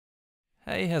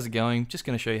Hey, how's it going? Just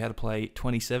going to show you how to play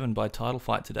 27 by Title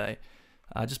Fight today.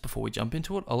 Just before we jump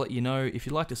into it, I'll let you know if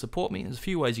you'd like to support me, there's a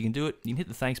few ways you can do it. You can hit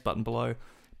the thanks button below,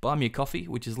 buy me a coffee,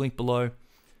 which is linked below,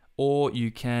 or you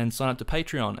can sign up to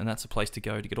Patreon, and that's a place to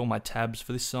go to get all my tabs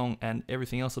for this song and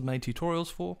everything else I've made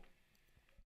tutorials for.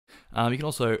 You can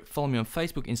also follow me on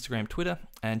Facebook, Instagram, Twitter,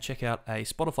 and check out a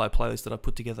Spotify playlist that I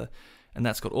put together, and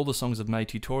that's got all the songs I've made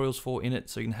tutorials for in it,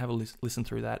 so you can have a listen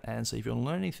through that and see if you want to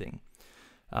learn anything.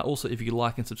 Also, if you could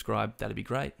like and subscribe, that'd be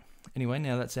great. Anyway,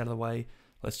 now that's out of the way,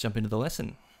 let's jump into the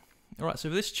lesson. Alright, so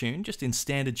for this tune, just in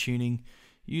standard tuning,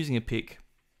 using a pick,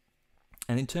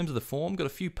 and in terms of the form, got a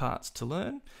few parts to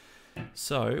learn.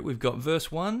 So we've got verse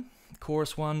 1,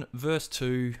 chorus 1, verse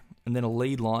 2, and then a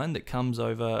lead line that comes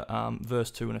over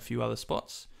verse 2 and a few other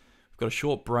spots. We've got a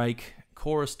short break,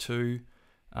 chorus 2,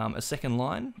 a second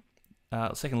line,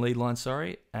 second lead line,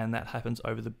 sorry, and that happens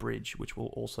over the bridge, which we'll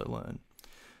also learn.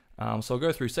 So I'll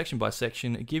go through section by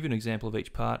section, give you an example of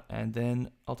each part, and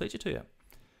then I'll teach it to you.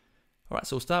 Alright,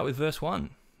 so we'll start with verse 1,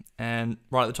 and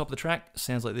right at the top of the track,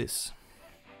 sounds like this.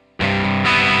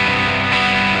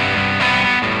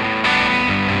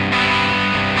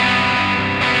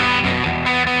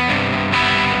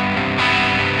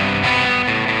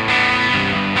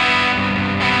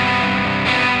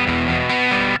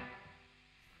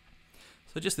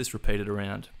 So just this repeated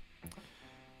around.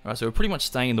 Alright, so we're pretty much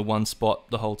staying in the one spot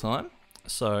the whole time.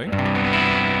 So,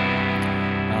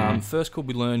 first chord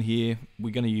we learn here,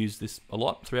 we're going to use this a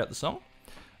lot throughout the song.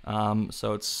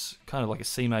 So it's kind of like a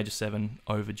C major 7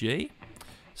 over G.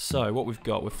 So what we've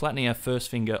got, we're flattening our first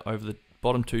finger over the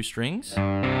bottom 2 strings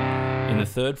in the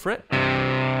 3rd fret.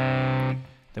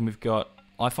 Then we've got,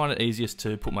 I find it easiest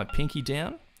to put my pinky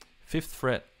down, 5th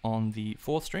fret on the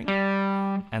 4th string,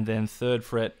 and then 3rd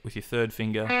fret with your 3rd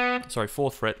finger, sorry,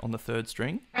 4th fret on the 3rd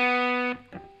string.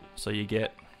 So you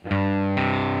get, and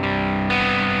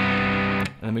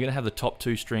then we're going to have the top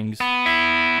 2 strings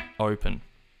open.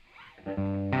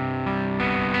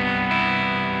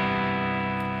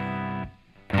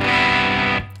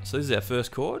 So this is our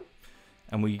first chord,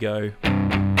 and we go.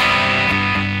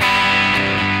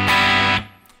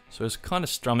 So it's kind of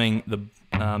strumming the,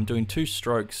 doing 2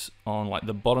 strokes on like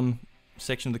the bottom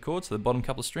section of the chord, so the bottom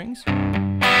couple of strings,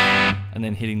 and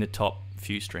then hitting the top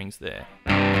few strings there.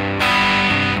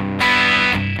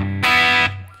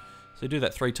 So do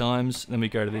that 3 times, then we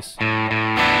go to this,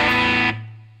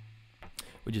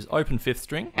 which is open 5th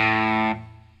string,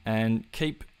 and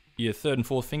keep your 3rd and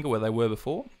 4th finger where they were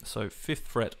before, so 5th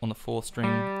fret on the 4th string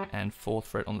and 4th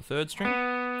fret on the 3rd string,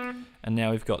 and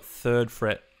now we've got 3rd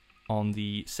fret on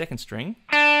the 2nd string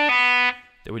that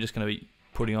we're just going to be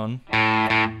putting on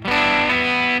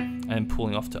and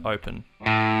pulling off to open.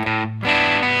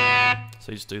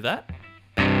 So you just do that.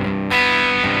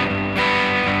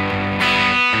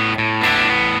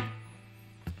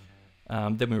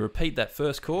 Then we repeat that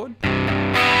first chord.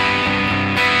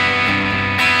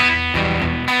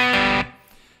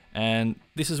 And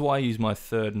this is why I use my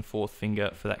 3rd and 4th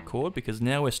finger for that chord, because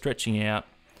now we're stretching out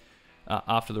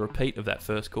after the repeat of that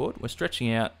first chord. We're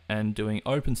stretching out and doing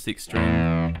open 6th string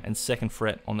and 2nd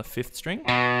fret on the 5th string,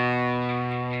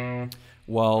 and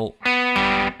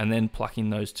then plucking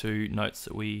those 2 notes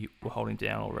that we were holding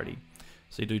down already.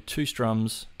 So you do 2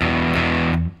 strums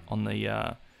on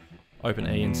the open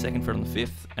E and 2nd fret on the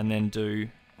 5th, and then do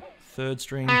 3rd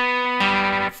string,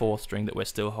 4th string that we're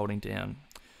still holding down.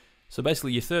 So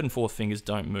basically your 3rd and 4th fingers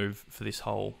don't move for this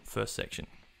whole first section.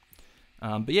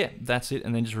 But yeah, that's it,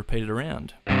 and then just repeat it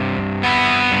around.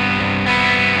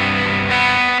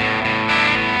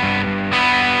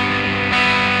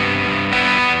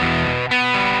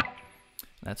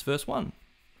 That's verse 1.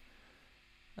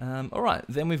 Alright,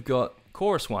 then we've got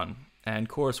chorus 1, and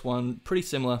chorus 1 pretty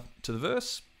similar to the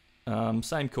verse.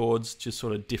 Same chords, just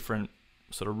sort of different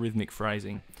sort of rhythmic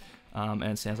phrasing, and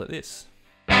it sounds like this.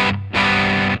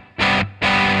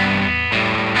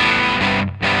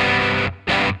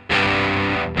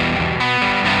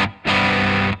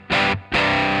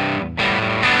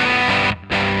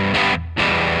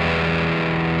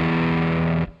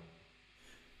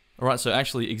 Alright, so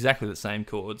actually exactly the same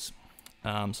chords.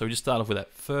 So we just start off with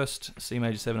that first C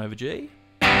major 7 over G.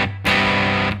 So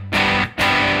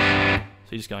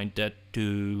you're just going da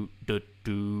do da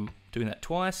do, doing that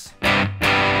twice.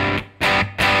 Then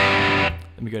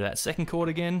we go to that second chord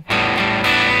again.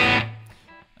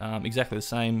 Exactly the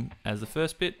same as the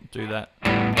first bit. Do that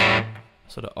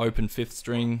sort of open 5th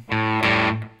string,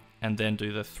 and then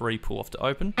do the 3 pull off to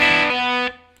open.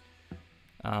 Then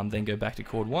go back to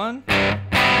chord 1.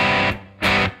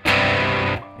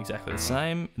 Exactly the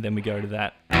same. Then we go to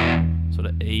that sort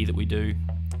of E that we do.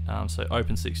 So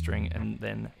open 6th string and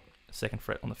then 2nd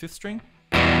fret on the 5th string,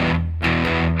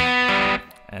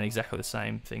 and exactly the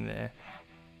same thing there.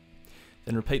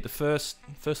 Then repeat the first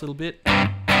little bit.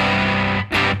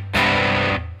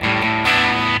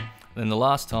 Then the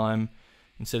last time,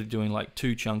 instead of doing like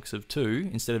 2 chunks of 2,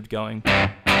 instead of going,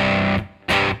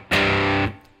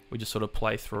 we just sort of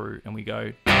play through and we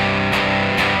go,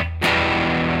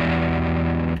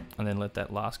 and then let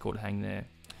that last chord hang there.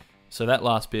 So that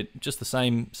last bit, just the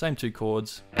same 2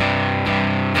 chords.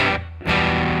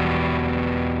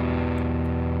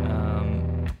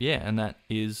 Yeah, and that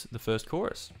is the first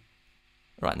chorus.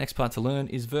 Right, next part to learn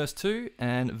is verse 2,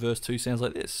 and verse 2 sounds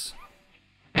like this.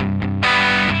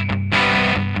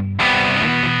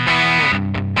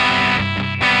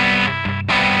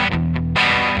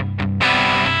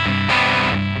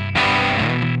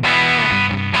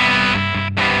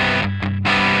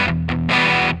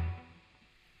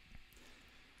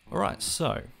 Alright,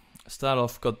 so start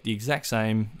off, got the exact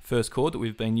same first chord that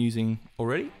we've been using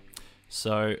already.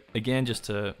 So again, just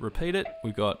to repeat it,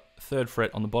 we've got 3rd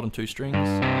fret on the bottom 2 strings,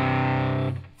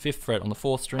 5th fret on the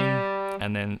 4th string,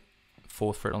 and then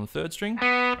 4th fret on the 3rd string,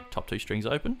 top 2 strings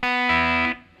open.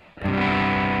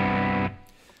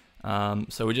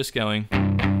 So we're just going,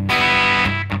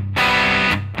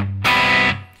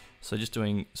 so just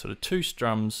doing sort of 2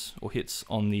 strums or hits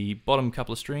on the bottom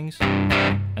couple of strings,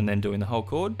 and then doing the whole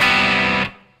chord.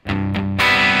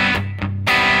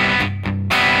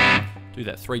 Do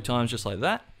that 3 times just like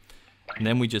that, and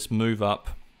then we just move up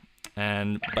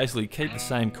and basically keep the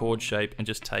same chord shape and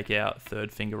just take our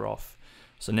 3rd finger off.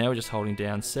 So now we're just holding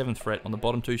down 7th fret on the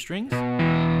bottom 2 strings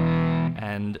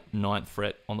and 9th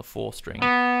fret on the 4th string.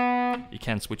 You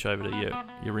can switch over to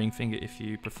your ring finger if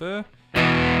you prefer,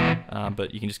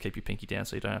 but you can just keep your pinky down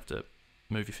so you don't have to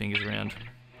move your fingers around.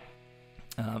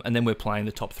 And then we're playing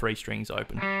the top 3 strings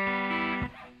open.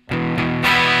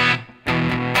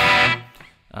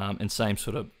 And same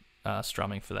sort of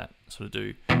strumming for that. Sort of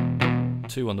do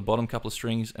 2 on the bottom couple of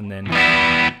strings and then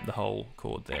the whole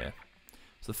chord there.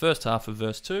 So the first half of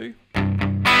verse 2.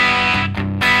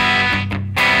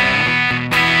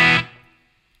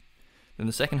 Then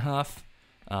the second half,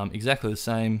 exactly the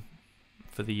same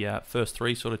for the first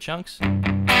 3 sort of chunks.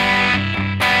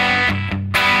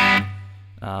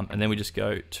 And then we just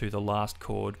go to the last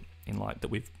chord in like that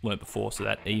we've learnt before, so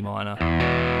that E minor.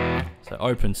 So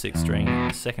open 6th string,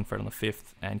 2nd fret on the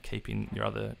 5th, and keeping your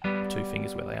other 2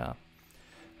 fingers where they are.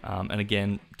 And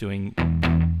again, doing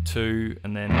 2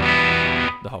 and then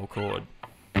the whole chord.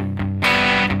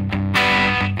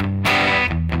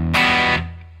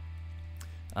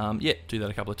 Yeah, do that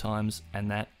a couple of times, and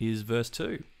that is verse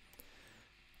 2.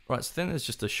 Right, so then there's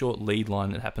just a short lead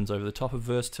line that happens over the top of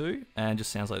verse 2, and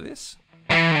just sounds like this.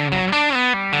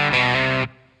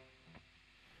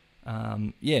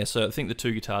 Yeah, so I think the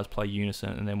 2 guitars play unison,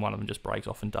 and then one of them just breaks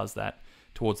off and does that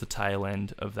towards the tail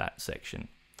end of that section.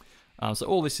 So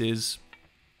all this is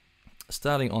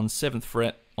starting on 7th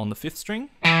fret on the 5th string,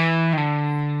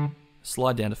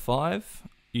 slide down to 5,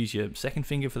 use your 2nd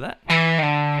finger for that,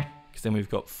 because then we've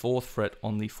got 4th fret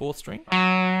on the 4th string,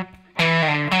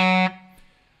 and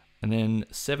then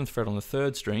 7th fret on the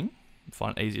 3rd string. I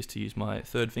find it easiest to use my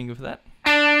 3rd finger for that.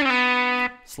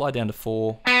 Slide down to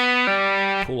 4,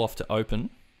 pull off to open,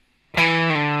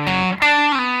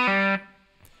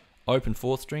 open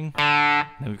 4th string, and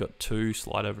then we've got 2,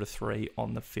 slide over to 3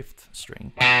 on the 5th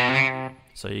string.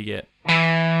 So you get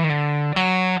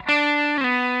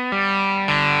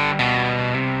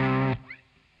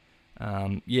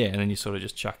yeah, and then you sort of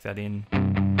just chuck that in.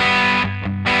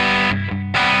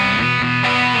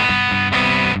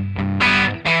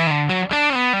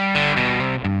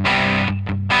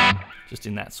 Just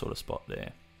in that sort of spot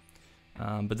there.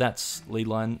 But that's lead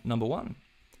line number 1.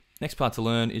 Next part to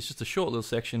learn is just a short little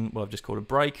section, what I've just called a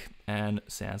break, and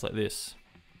sounds like this.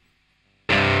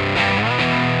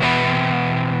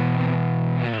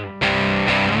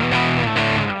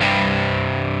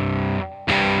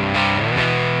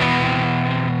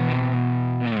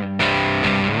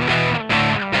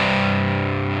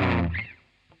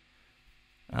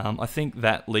 I think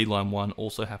that lead line 1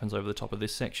 also happens over the top of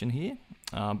this section here,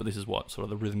 but this is what sort of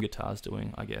the rhythm guitar is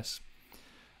doing, I guess.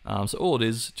 So all it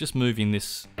is, just moving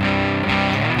this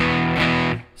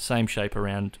same shape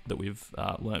around that we've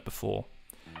learnt before.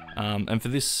 And for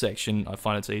this section, I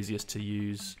find it's easiest to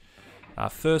use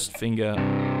 1st finger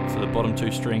for the bottom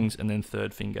 2 strings, and then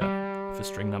 3rd finger for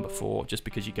string number 4, just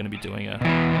because you're going to be doing a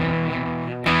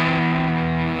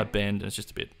bend, and it's just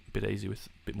a bit easier with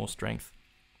a bit more strength.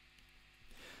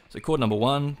 So chord number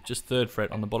 1, just 3rd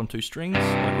fret on the bottom 2 strings,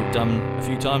 like we've done a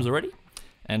few times already,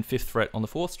 and 5th fret on the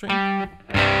 4th string.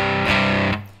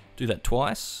 Do that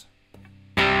twice.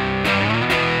 And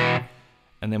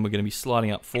and then we're going to be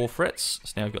sliding up 4 frets.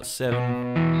 So now we've got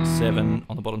 7, 7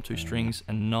 on the bottom 2 strings,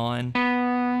 and 9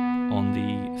 on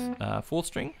the 4th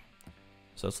string.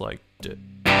 So it's like D.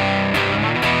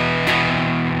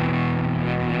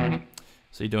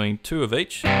 So you're doing 2 of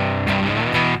each.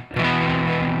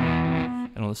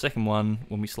 And on the second one,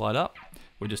 when we slide up,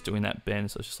 we're just doing that bend.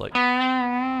 So it's just like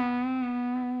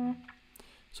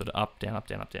sort of up, down, up,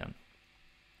 down, up, down.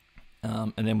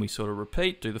 And then we sort of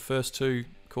repeat, do the first 2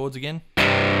 chords again.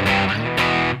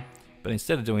 But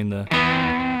instead of doing the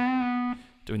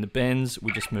bends,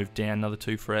 we just move down another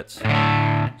 2 frets.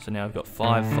 So now we've got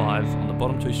 5, 5 on the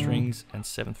bottom 2 strings and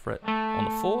 7th fret on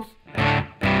the 4th.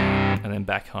 And then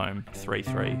back home, 3,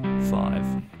 3,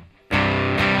 5.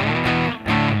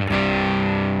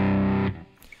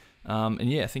 And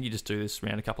yeah, I think you just do this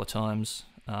around a couple of times,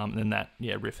 and then that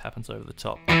riff happens over the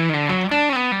top.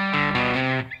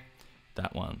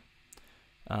 That one.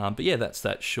 But yeah, that's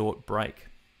that short break.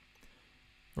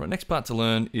 All right, next part to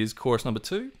learn is chorus number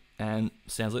 2, and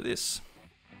sounds like this.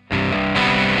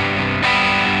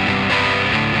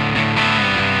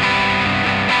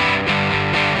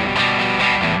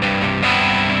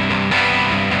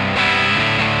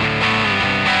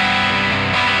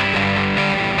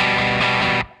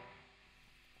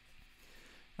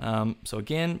 So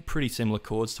again, pretty similar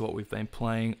chords to what we've been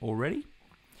playing already.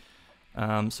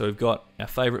 So we've got our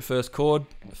favourite first chord,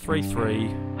 3, 3,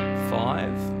 5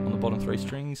 on the bottom 3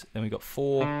 strings. Then we've got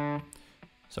 4 on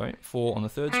the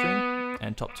 3rd string,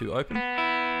 and top 2 open.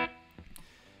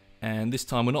 And this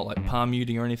time we're not like palm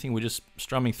muting or anything, we're just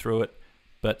strumming through it,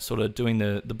 but sort of doing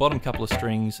the bottom couple of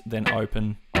strings, then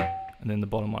open, and then the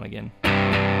bottom one again.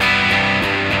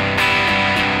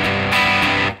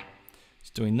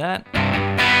 Just doing that.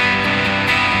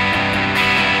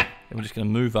 Then we're just going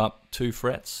to move up 2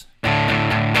 frets.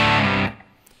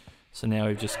 So now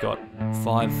we've just got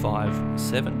 5, 5,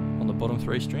 7 on the bottom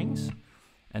 3 strings,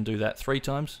 and do that 3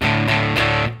 times,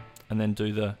 and then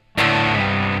do the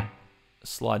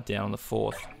slide down on the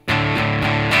 4th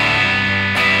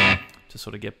to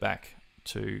sort of get back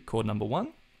to chord number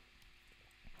 1.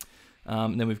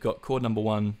 And then we've got chord number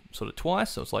 1 sort of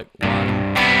twice, so it's like 1,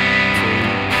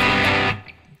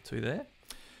 2, 2 there.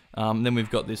 Then we've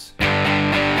got this,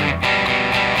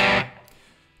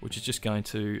 which is just going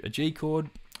to a G chord.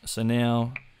 So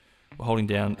now we're holding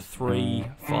down 3,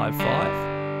 5,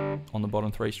 5 on the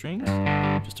bottom 3 strings,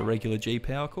 just a regular G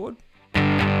power chord. Do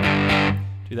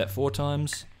that 4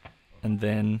 times, and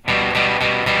then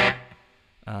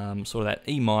sort of that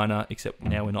E minor, except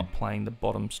now we're not playing the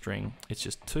bottom string. It's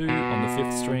just 2 on the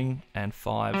 5th string and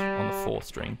 5 on the 4th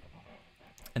string,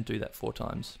 and do that 4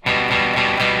 times.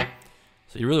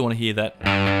 So you really want to hear that,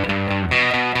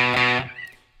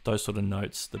 those sort of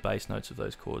notes, the bass notes of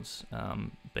those chords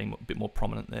being a bit more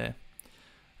prominent there.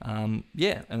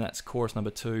 Yeah, and that's chorus number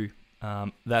 2.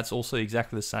 That's also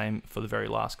exactly the same for the very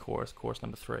last chorus, chorus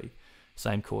number 3.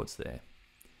 Same chords there.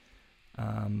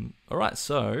 Alright,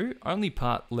 so only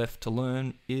part left to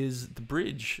learn is the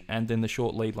bridge, and then the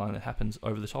short lead line that happens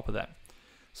over the top of that.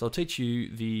 So I'll teach you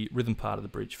the rhythm part of the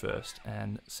bridge first,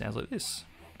 and it sounds like this.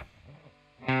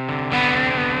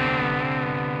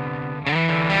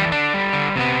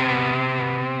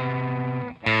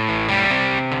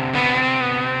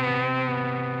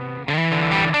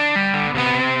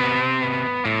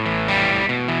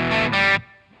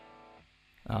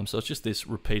 So it's just this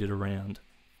repeated around.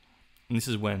 And this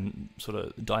is when sort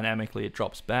of dynamically it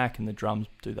drops back and the drums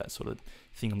do that sort of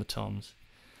thing on the toms.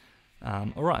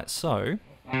 Alright, so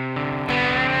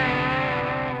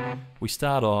we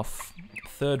start off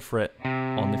 3rd fret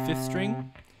on the 5th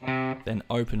string, then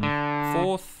open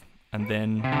 4th, and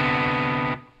then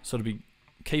sort of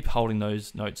keep holding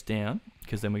those notes down,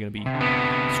 because then we're going to be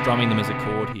strumming them as a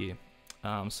chord here.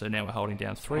 So now we're holding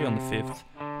down 3 on the 5th,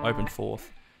 open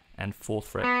 4th, and 4th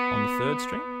fret on the 3rd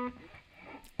string, and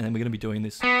then we're going to be doing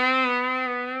this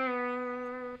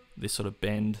sort of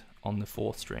bend on the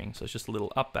 4th string. So it's just a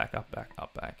little up, back, up, back,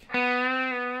 up, back.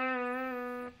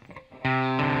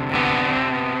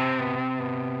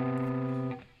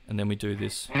 And then we do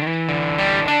this. So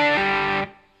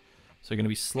we're going to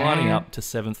be sliding up to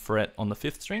 7th fret on the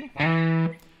 5th string,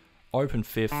 open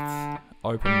 5th,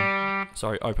 open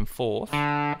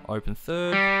 4th, open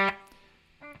 3rd,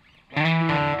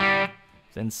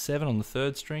 then 7 on the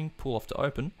 3rd string, pull off to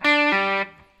open,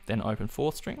 then open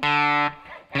 4th string.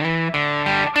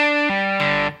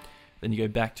 Then you go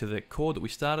back to the chord that we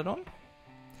started on,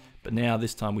 but now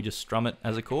this time we just strum it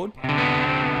as a chord,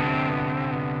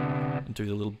 and do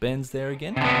the little bends there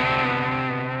again.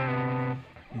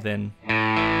 Then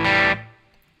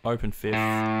open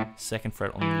 5th, 2nd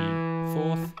fret on the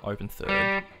 4th, open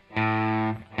 3rd,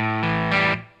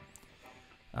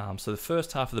 So the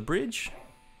first half of the bridge.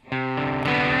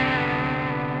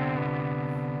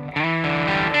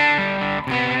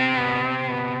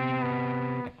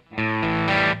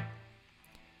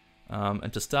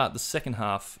 And to start the second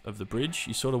half of the bridge,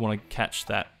 you sort of want to catch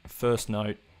that first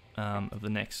note of the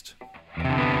next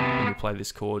when we play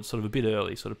this chord, sort of a bit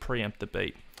early, sort of preempt the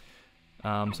beat.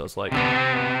 So it's like...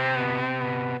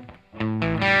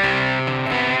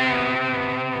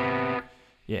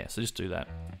 Yeah, so just do that.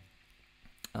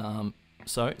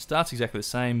 So it starts exactly the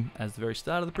same as the very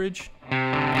start of the bridge.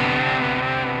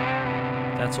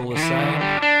 That's all the same.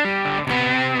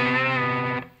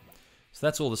 So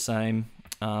that's all the same.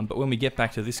 But when we get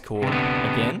back to this chord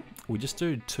again, we just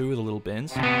do 2 of the little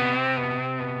bends.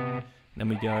 Then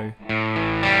we go.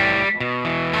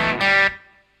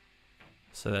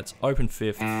 So that's open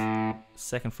 5th,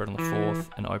 2nd fret on the 4th,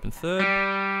 and open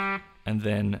 3rd. And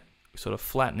then we sort of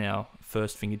flatten our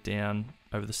first finger down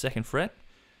over the 2nd fret,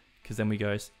 because then we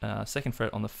go 2nd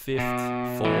fret on the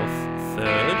 5th, 4th,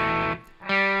 3rd,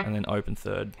 and then open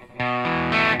 3rd.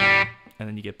 And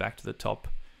then you get back to the top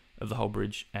of the whole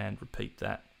bridge and repeat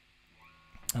that.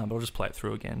 But I'll just play it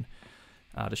through again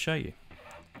to show you.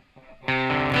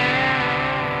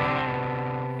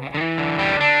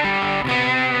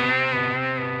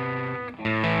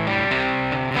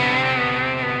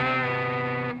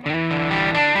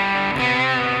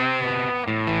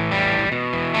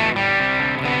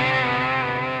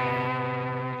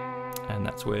 And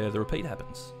that's where the repeat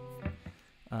happens.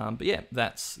 But yeah,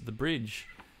 that's the bridge.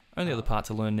 Only other part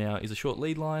to learn now is a short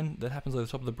lead line that happens over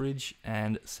the top of the bridge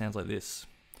and sounds like this.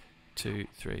 2,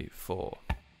 3, 4.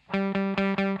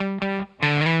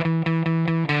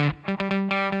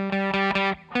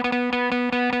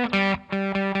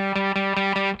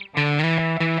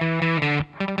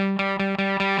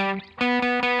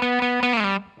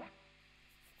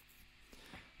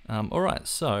 Alright,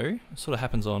 so sort of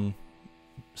happens on,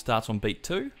 starts on beat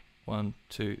 2. 1,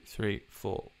 2, 3,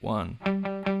 4, 1.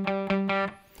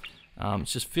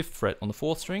 It's just 5th fret on the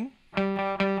 4th string. Do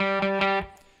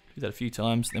that a few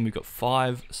times. Then we've got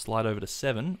 5, slide over to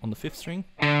 7 on the 5th string.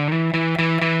 So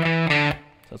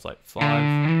it's like 5.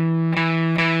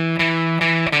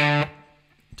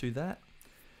 Do that.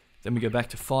 Then we go back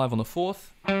to 5 on the 4th.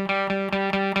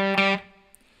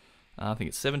 I think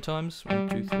it's 7 times. 1,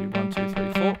 2, 3, 1, 2,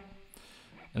 3, 4.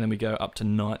 And then we go up to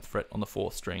 9th fret on the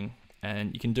 4th string.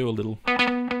 And you can do a little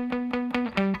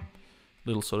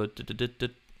sort of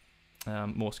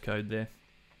Morse code there,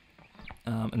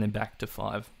 and then back to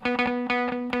 5.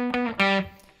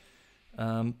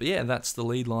 But yeah, that's the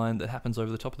lead line that happens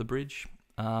over the top of the bridge,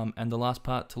 and the last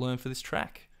part to learn for this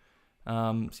track.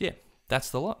 So yeah, that's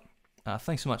the lot.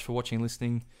 Thanks so much for watching and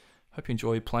listening. Hope you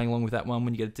enjoy playing along with that one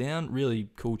when you get it down. Really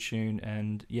cool tune,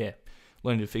 and yeah,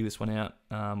 learning to figure this one out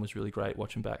was really great,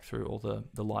 watching back through all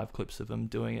the live clips of them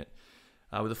doing it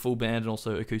with a full band and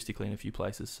also acoustically in a few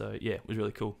places. So yeah, it was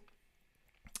really cool.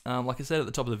 Like I said at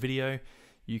the top of the video,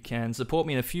 you can support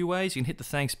me in a few ways. You can hit the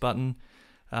thanks button,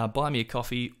 buy me a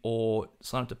coffee, or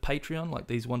sign up to Patreon like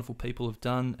these wonderful people have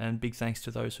done, and big thanks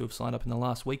to those who have signed up in the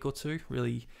last week or two.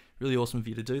 Really, really awesome of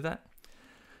you to do that.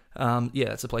 Yeah,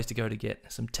 that's a place to go to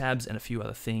get some tabs and a few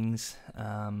other things.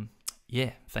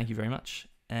 Yeah, thank you very much.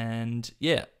 And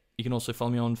yeah, you can also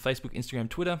follow me on Facebook, Instagram,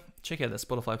 Twitter. Check out that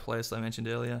Spotify playlist I mentioned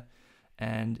earlier.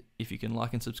 And if you can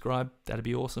like and subscribe, that'd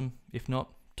be awesome. If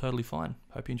not, totally fine.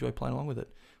 Hope you enjoy playing along with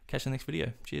it. Catch you in the next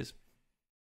video. Cheers.